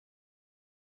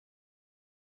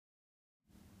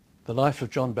The Life of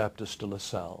Jean-Baptiste de La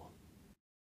Salle.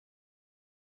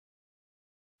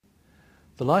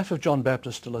 The Life of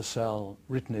Jean-Baptiste de La Salle,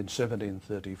 written in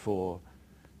 1734,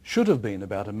 should have been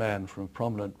about a man from a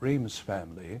prominent Reims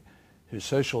family whose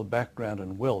social background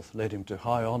and wealth led him to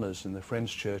high honours in the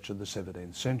French church of the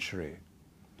 17th century.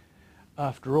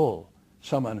 After all,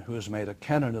 someone who was made a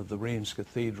canon of the Reims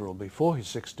Cathedral before his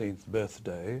 16th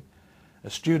birthday,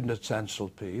 a student at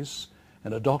Saint-Sulpice,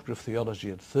 and a doctor of theology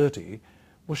at 30,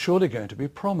 was surely going to be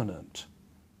prominent.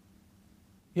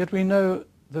 Yet we know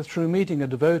that through meeting a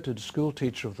devoted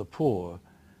schoolteacher of the poor,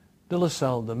 de La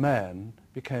Salle the man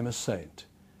became a saint,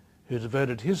 who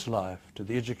devoted his life to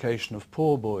the education of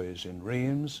poor boys in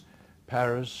Reims,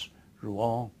 Paris,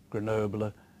 Rouen,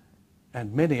 Grenoble,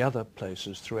 and many other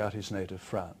places throughout his native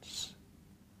France.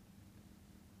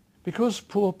 Because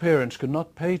poor parents could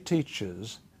not pay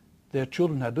teachers, their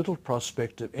children had little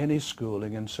prospect of any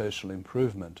schooling and social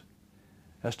improvement.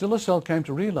 As de La Salle came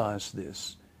to realize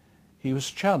this, he was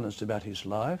challenged about his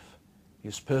life,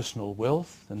 his personal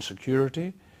wealth and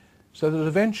security, so that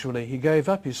eventually he gave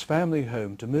up his family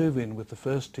home to move in with the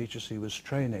first teachers he was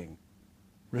training,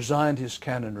 resigned his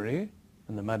canonry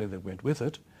and the money that went with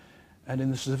it, and in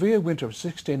the severe winter of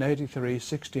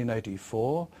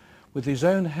 1683-1684, with his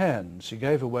own hands he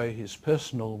gave away his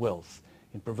personal wealth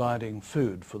in providing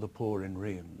food for the poor in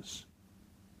Reims.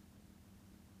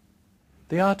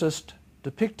 The artist,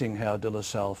 depicting how de La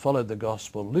Salle followed the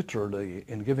gospel literally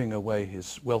in giving away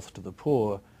his wealth to the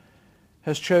poor,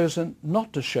 has chosen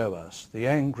not to show us the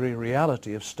angry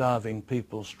reality of starving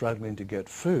people struggling to get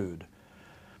food,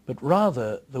 but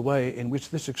rather the way in which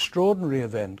this extraordinary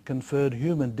event conferred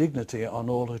human dignity on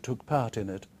all who took part in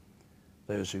it,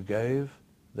 those who gave,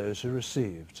 those who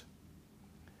received.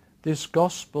 This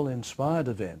gospel-inspired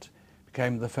event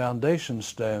became the foundation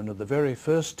stone of the very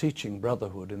first teaching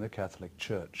brotherhood in the Catholic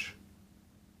Church.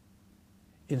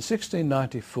 In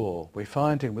 1694 we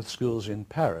find him with schools in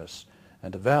Paris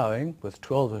and vowing, with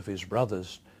 12 of his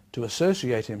brothers, to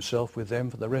associate himself with them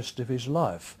for the rest of his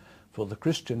life for the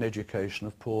Christian education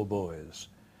of poor boys.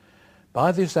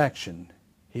 By this action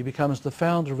he becomes the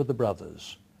founder of the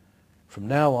brothers. From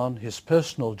now on his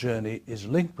personal journey is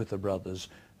linked with the brothers,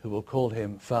 who will call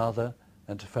him father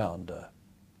and founder.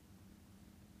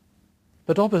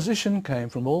 But opposition came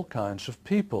from all kinds of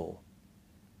people.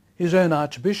 His own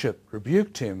archbishop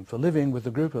rebuked him for living with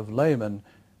a group of laymen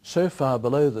so far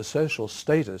below the social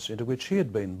status into which he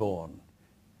had been born.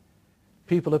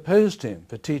 People opposed him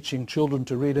for teaching children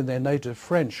to read in their native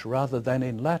French rather than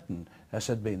in Latin, as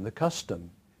had been the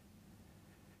custom.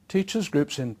 Teachers'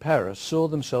 groups in Paris saw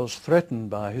themselves threatened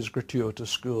by his gratuitous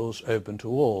schools open to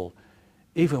all,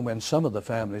 even when some of the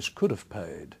families could have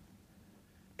paid.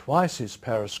 Twice his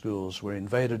Paris schools were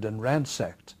invaded and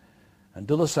ransacked, and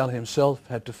de La Salle himself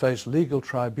had to face legal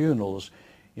tribunals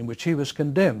in which he was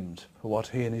condemned for what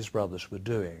he and his brothers were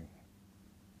doing.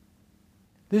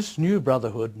 This new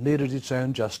brotherhood needed its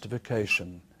own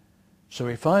justification, so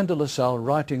we find de La Salle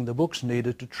writing the books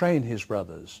needed to train his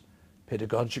brothers,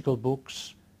 pedagogical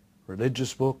books,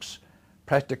 religious books,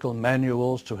 practical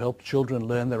manuals to help children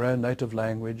learn their own native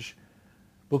language,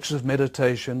 books of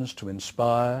meditations to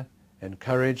inspire,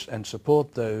 encourage and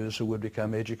support those who would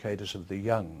become educators of the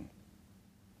young.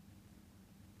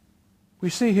 We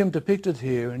see him depicted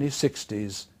here in his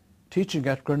 60s, teaching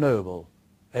at Grenoble,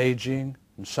 aging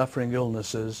and suffering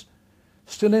illnesses,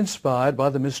 still inspired by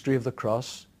the mystery of the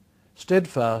cross,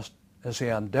 steadfast as he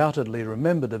undoubtedly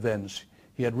remembered events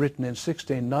he had written in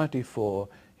 1694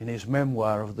 in his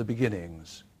memoir of the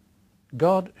beginnings.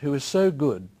 God, who is so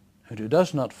good and who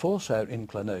does not force our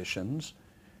inclinations,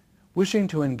 wishing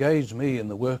to engage me in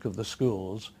the work of the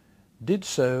schools, did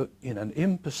so in an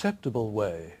imperceptible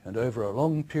way and over a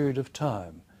long period of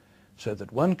time, so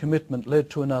that one commitment led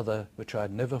to another which I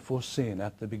had never foreseen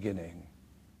at the beginning.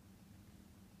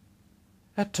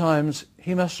 At times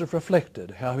he must have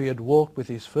reflected how he had walked with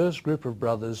his first group of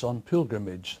brothers on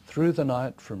pilgrimage through the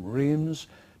night from Reims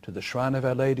to the shrine of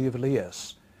Our Lady of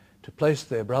Liesse to place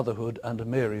their brotherhood under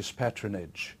Mary's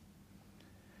patronage.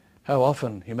 How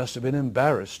often he must have been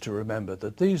embarrassed to remember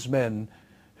that these men,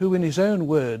 who in his own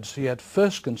words he had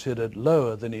first considered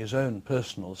lower than his own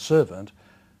personal servant,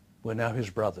 were now his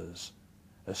brothers,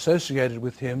 associated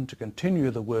with him to continue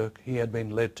the work he had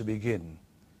been led to begin.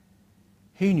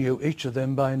 He knew each of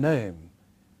them by name.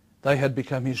 They had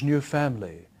become his new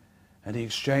family, and he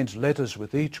exchanged letters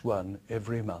with each one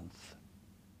every month.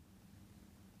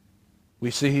 We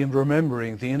see him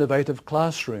remembering the innovative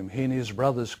classroom he and his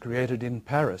brothers created in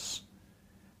Paris.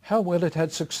 How well it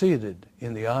had succeeded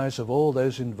in the eyes of all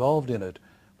those involved in it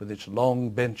with its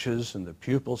long benches and the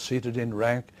pupils seated in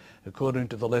rank according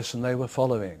to the lesson they were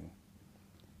following.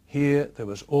 Here there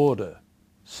was order,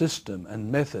 system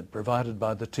and method provided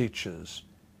by the teachers,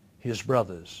 his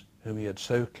brothers, whom he had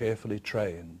so carefully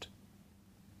trained.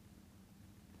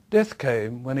 Death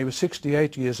came when he was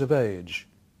 68 years of age,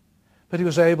 but he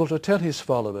was able to tell his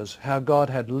followers how God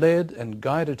had led and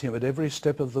guided him at every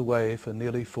step of the way for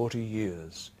nearly 40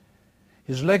 years.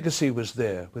 His legacy was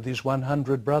there with his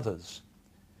 100 brothers.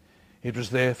 It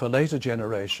was there for later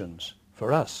generations,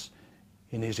 for us,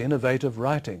 in his innovative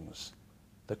writings,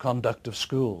 the conduct of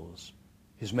schools,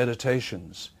 his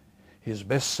meditations, his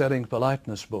best-selling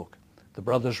politeness book, The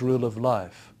Brother's Rule of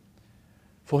Life.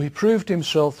 For he proved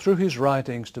himself through his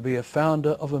writings to be a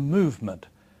founder of a movement,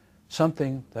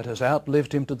 something that has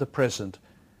outlived him to the present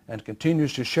and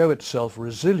continues to show itself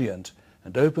resilient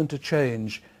and open to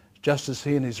change, just as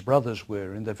he and his brothers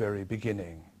were in the very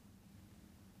beginning.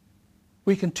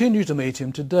 We continue to meet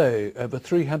him today, over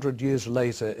 300 years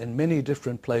later, in many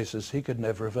different places he could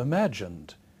never have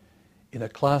imagined. In a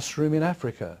classroom in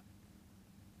Africa,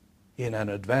 in an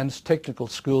advanced technical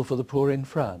school for the poor in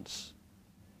France,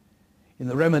 in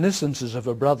the reminiscences of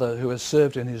a brother who has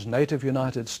served in his native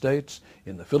United States,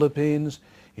 in the Philippines,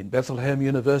 in Bethlehem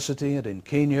University and in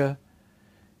Kenya,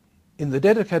 in the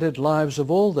dedicated lives of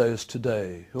all those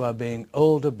today who are being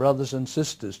older brothers and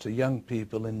sisters to young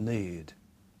people in need,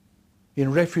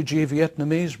 in refugee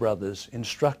Vietnamese brothers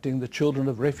instructing the children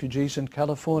of refugees in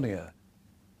California,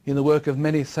 in the work of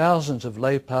many thousands of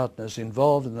lay partners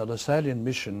involved in the Lasallian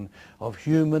mission of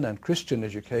human and Christian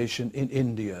education in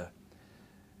India,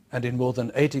 and in more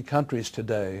than 80 countries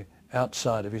today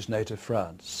outside of his native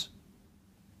France.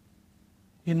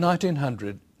 In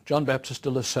 1900, Jean-Baptiste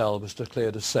de Salle was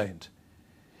declared a saint.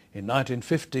 In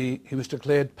 1950, he was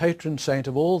declared patron saint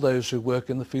of all those who work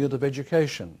in the field of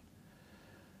education.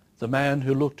 The man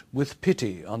who looked with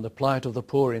pity on the plight of the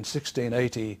poor in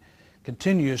 1680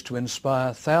 continues to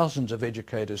inspire thousands of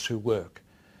educators who work,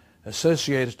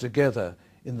 associated together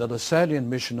in the Lasallian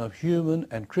mission of human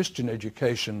and Christian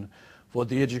education for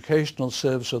the educational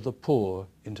service of the poor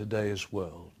in today's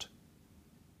world.